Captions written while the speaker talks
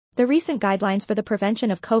The recent guidelines for the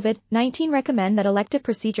prevention of COVID-19 recommend that elective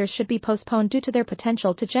procedures should be postponed due to their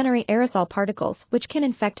potential to generate aerosol particles which can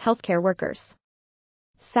infect healthcare workers.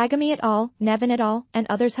 Zaigham et al., Nevin et al., and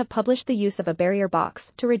others have published the use of a barrier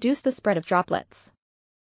box to reduce the spread of droplets.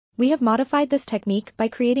 We have modified this technique by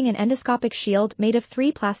creating an endoscopic shield made of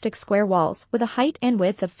 3 plastic square walls with a height and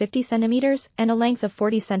width of 50 cm and a length of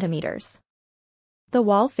 40 cm. The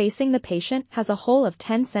wall facing the patient has a hole of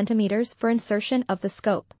 10 cm for insertion of the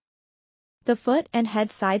scope. The foot and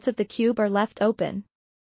head sides of the cube are left open.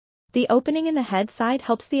 The opening in the head side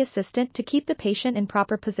helps the assistant to keep the patient in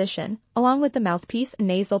proper position, along with the mouthpiece and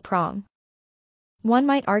nasal prong. One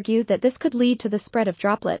might argue that this could lead to the spread of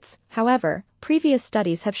droplets. However, previous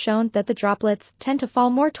studies have shown that the droplets tend to fall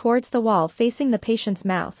more towards the wall facing the patient's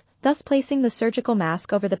mouth, thus placing the surgical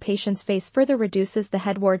mask over the patient's face further reduces the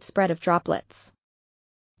headward spread of droplets.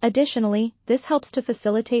 Additionally, this helps to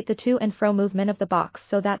facilitate the to and fro movement of the box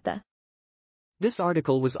so that the This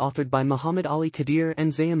article was authored by Muhammad Ali Qadeer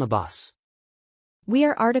and Zaigham Abbas. We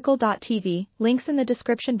are RTCLTV, links in the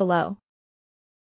description below.